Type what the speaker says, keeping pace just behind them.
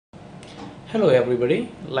Hello everybody,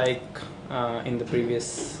 in the previous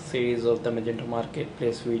series of the Magento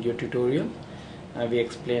Marketplace video tutorial, we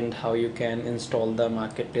explained how you can install the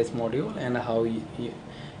Marketplace module and how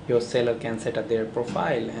your seller can set up their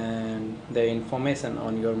profile and their information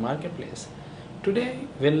on your Marketplace. Today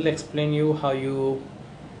we'll explain you how your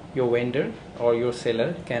vendor or your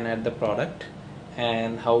seller can add the product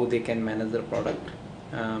and how they can manage the product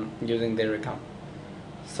using their account.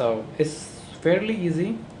 So it's fairly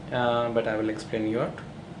easy, but I will explain you out.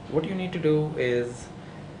 What you need to do is,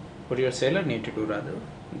 what your seller need to do rather,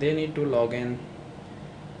 they need to log in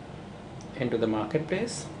into the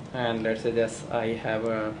marketplace, and let's say just I have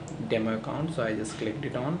a demo account, so I just clicked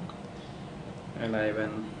it on and I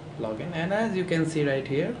will log in. And as you can see right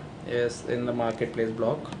here is in the marketplace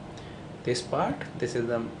block, this part, this is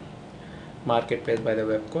the marketplace by the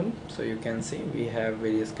web call. So you can see we have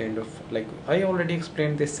various kind of, like I already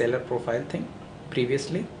explained this seller profile thing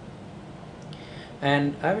previously,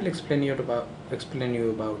 and I will explain you about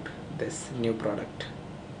this new product.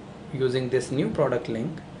 Using this new product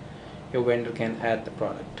link, your vendor can add the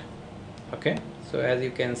product. Okay, so as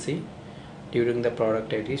you can see, during the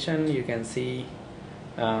product addition, you can see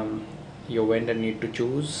your vendor need to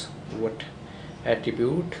choose what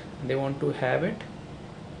attribute they want to have it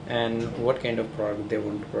and what kind of product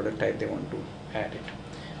type they want to add it.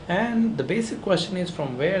 And the basic question is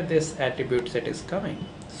from where this attribute set is coming.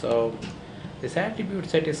 So this attribute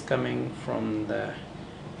set is coming from the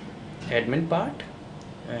admin part,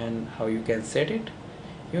 and how you can set it,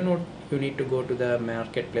 you need to go to the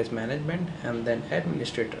marketplace management and then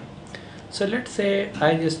administrator. So let's say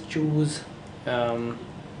I just choose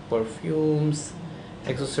perfumes,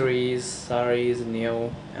 accessories, saris,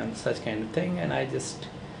 new and such kind of thing, and I just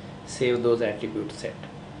save those attributes set.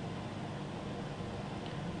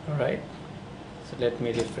 Alright, so let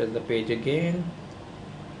me refresh the page again,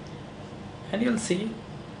 and you'll see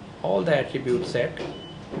all the attribute set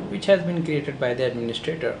which has been created by the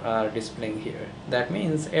administrator are displaying here. That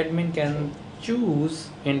means admin can choose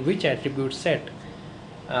in which attribute set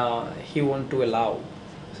he want to allow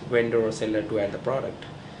vendor or seller to add the product,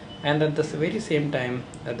 and at the very same time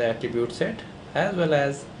the attribute set, as well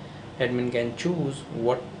as admin can choose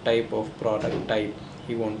what type of product type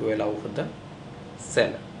he want to allow for the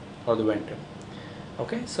seller or the vendor.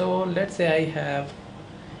 Okay, so let's say I have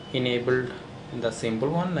enabled the simple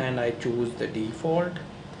one and I choose the default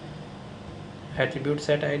attribute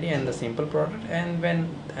set ID and the simple product,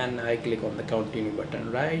 and I click on the continue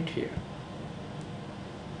button right here,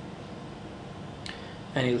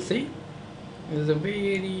 and you'll see there's a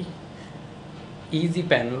very easy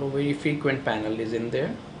panel, very frequent panel is in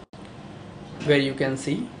there, where you can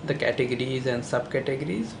see the categories and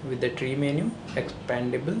subcategories with the tree menu,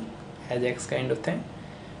 expandable, Ajax kind of thing,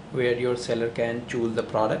 where your seller can choose the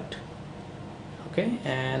product. Okay,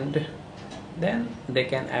 and then they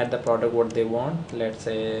can add the product what they want. Let's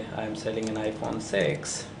say I'm selling an iPhone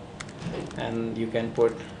 6, and you can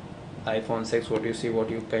put iPhone 6, what you see, what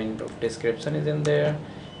you kind of description is in there.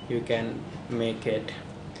 You can make it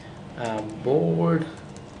bold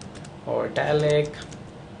or italic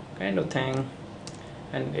kind of thing,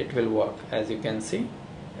 and it will work. As you can see,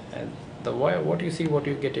 and what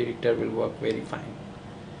you get editor will work very fine.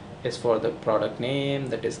 It's for the product name,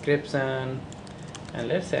 the description, and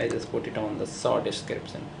let's say I just put it on the short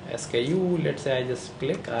description, SKU. Let's say I just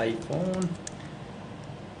click iPhone.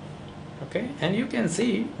 Okay, and you can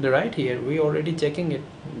see the right here we already checking it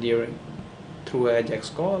through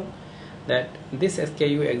Ajax call that this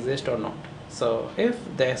SKU exists or not. So if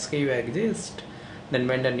the SKU exists, then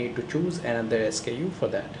vendor need to choose another SKU for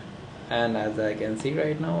that, and as I can see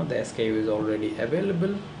right now the SKU is already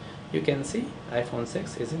available. You can see iPhone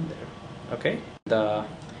 6 is in there. Okay, the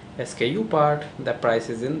SKU part, the price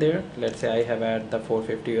is in there. Let's say I have at the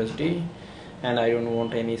 450 USD and I don't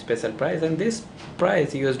want any special price, and this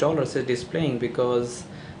price US dollars is displaying because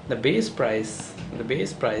the base price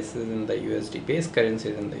is in the USD, base currency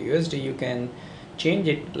is in the USD. You can change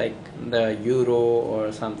it like the euro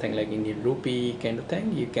or something like Indian rupee kind of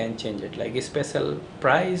thing. You can change it like a special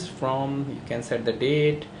price from, you can set the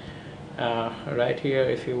date right here.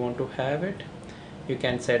 If you want to have it, you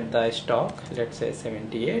can set the stock, let's say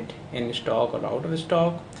 78, in stock or out of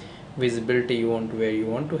stock, visibility you want, where you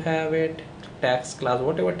want to have it, tax class,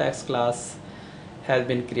 whatever tax class has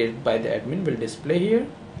been created by the admin will display here.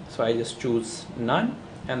 So I just choose none,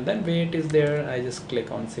 and then where it is there I just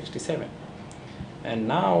click on 67, and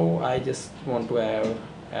now I just want to add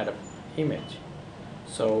an image,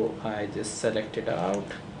 so I just select it out.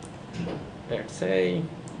 Let's say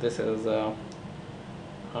this is I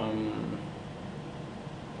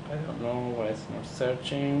don't know why it's not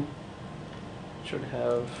searching. should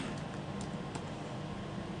have,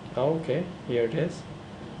 okay, here it is,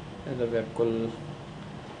 the webcool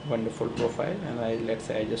wonderful profile, and let's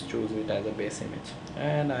say I just choose it as a base image,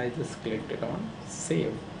 and I just clicked it on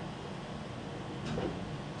save.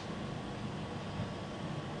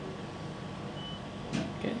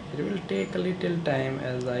 Okay, it will take a little time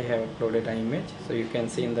as I have uploaded an image. So you can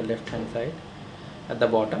see in the left hand side at the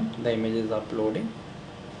bottom the image is uploading.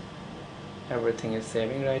 Everything is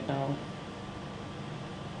saving right now,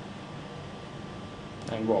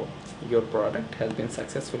 and wow, your product has been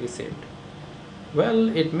successfully saved. Well,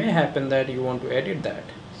 it may happen that you want to edit that,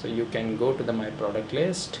 so you can go to the my product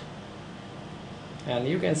list, and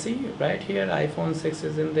you can see right here iPhone 6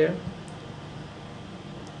 is in there.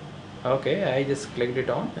 Okay, I just clicked it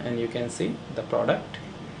on, and you can see the product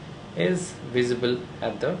is visible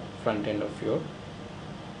at the front end of your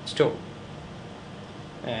store,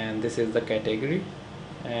 and this is the category,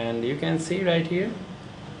 and you can see right here,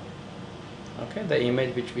 okay, the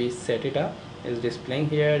image which we set it up is displaying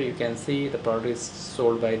here. You can see the product is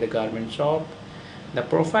sold by the garment shop. The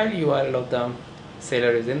profile URL of the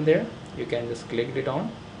seller is in there. You can just click it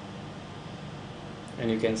on,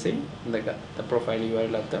 and you can see the profile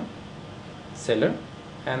URL of the seller.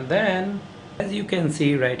 And then as you can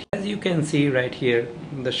see right here,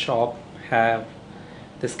 the shop have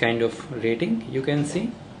this kind of rating, you can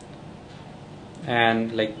see,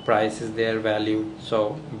 and like price is their value,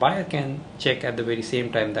 so buyer can check at the very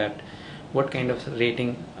same time that what kind of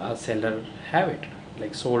rating a seller have it,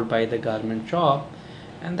 like sold by the garment shop,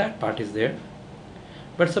 and that part is there.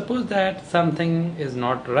 But suppose that something is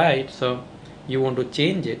not right, so you want to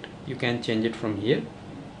change it, you can change it from here.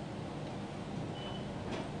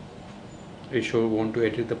 You should want to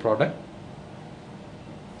edit the product,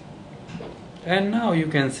 and now you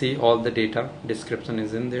can see all the data description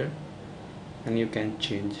is in there, and you can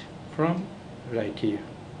change from right here.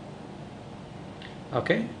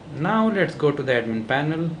 Okay, now let's go to the admin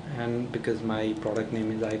panel, and because my product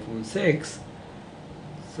name is iPhone 6,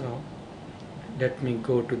 so let me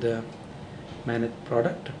go to the manage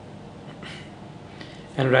product,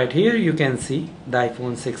 and right here you can see the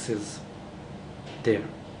iPhone 6 is there,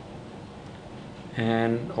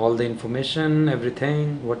 and all the information,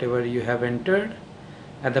 everything, whatever you have entered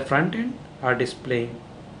at the front end are displaying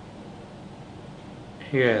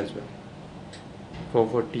here as well.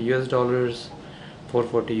 $440,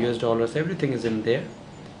 $440, everything is in there.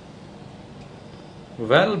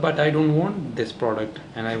 Well, but I don't want this product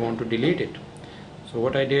and I want to delete it. So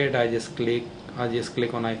what I did, I just click on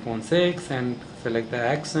iPhone 6 and select the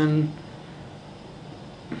action.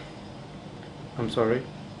 I'm sorry.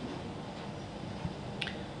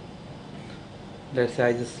 Let's say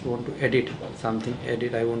I just want to edit something.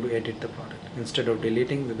 I want to edit the product instead of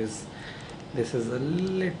deleting, because this is a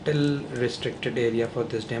little restricted area for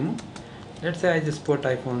this demo. Let's say I just put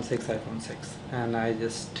iPhone 6, and I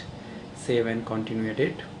just save and continue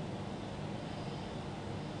edit,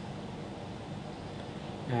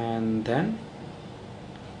 and then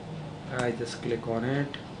I just click on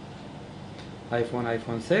it,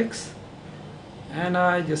 iPhone 6, and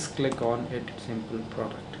I just click on edit simple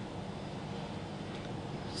product.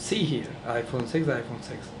 See here, iPhone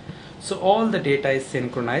 6. So all the data is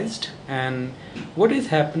synchronized, and what is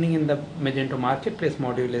happening in the Magento marketplace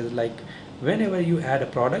module is, like, whenever you add a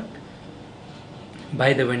product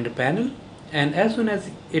by the vendor panel, and as soon as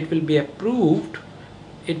it will be approved,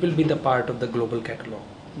 it will be the part of the global catalog.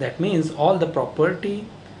 That means all the property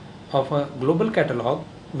of a global catalog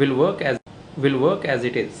will work as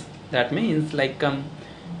it is. That means, like,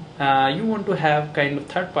 you want to have kind of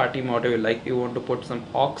third-party module, like you want to put some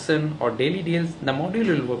auction or daily deals, the module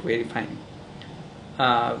will work very fine,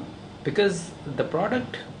 because the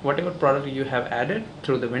product, whatever product you have added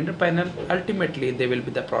through the vendor panel, ultimately they will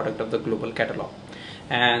be the product of the global catalog.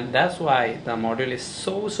 And that's why the module is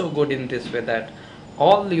so good in this way, that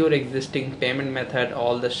all your existing payment method,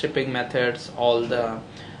 all the shipping methods, all the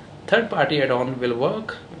third-party add-on will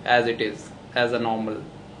work as it is, as a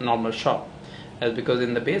normal shop, as because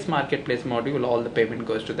in the base marketplace module all the payment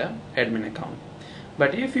goes to the admin account.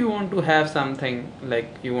 But if you want to have something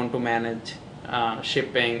like you want to manage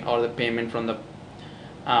shipping or the payment from the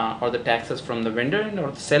or the taxes from the vendor end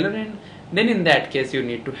or the seller end, then in that case you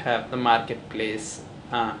need to have the marketplace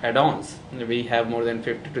add-ons. We have more than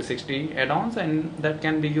 50 to 60 add-ons, and that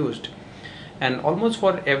can be used, and almost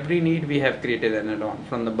for every need we have created an add-on,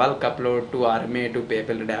 from the bulk upload to RMA to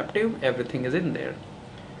PayPal adaptive, everything is in there.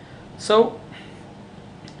 So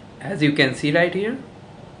as you can see right here,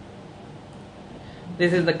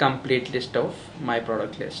 this is the complete list of my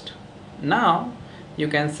product list. Now you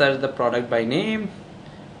can search the product by name,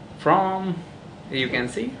 from, you can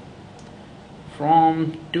see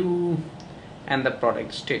from to, and the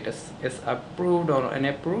product status is approved or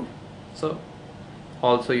unapproved. So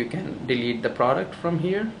also you can delete the product from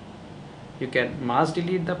here, you can mass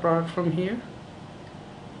delete the product from here.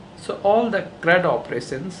 So all the CRUD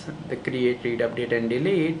operations, the create, read, update and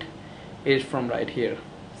delete, is from right here.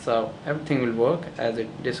 So everything will work as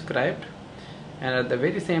it described, and at the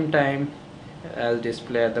very same time as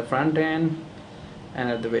display at the front end, and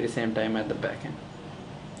at the very same time at the back end.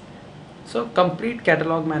 So complete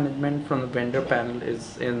catalog management from the vendor panel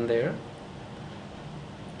is in there.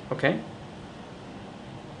 Okay,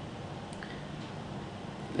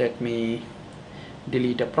 let me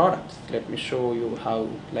delete a product. Let me show you how.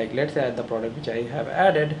 Like, let's add the product which I have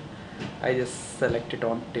added. I just select it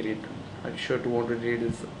on delete. I sure to want to delete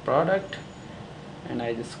this product, and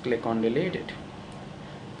I just click on delete it.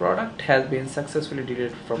 Product has been successfully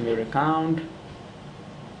deleted from your account,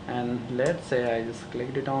 and let's say I just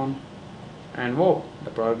clicked it on, and whoa,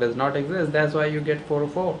 the product does not exist. That's why you get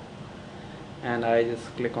 404. And I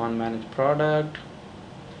just click on manage product,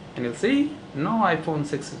 and you'll see no iPhone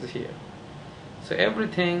 6 is here. So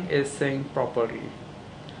everything is synced properly.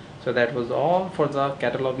 So that was all for the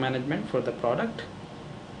catalog management for the product.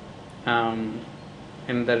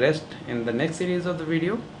 In the next series of the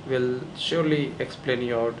video, we'll surely explain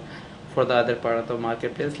you out for the other part of the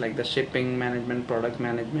marketplace, like the shipping management, product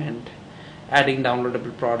management, adding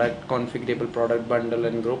downloadable product, configurable product, bundle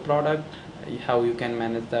and group product, how you can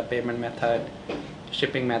manage the payment method,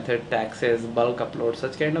 shipping method, taxes, bulk upload,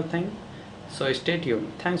 such kind of thing. So stay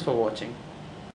tuned. Thanks for watching.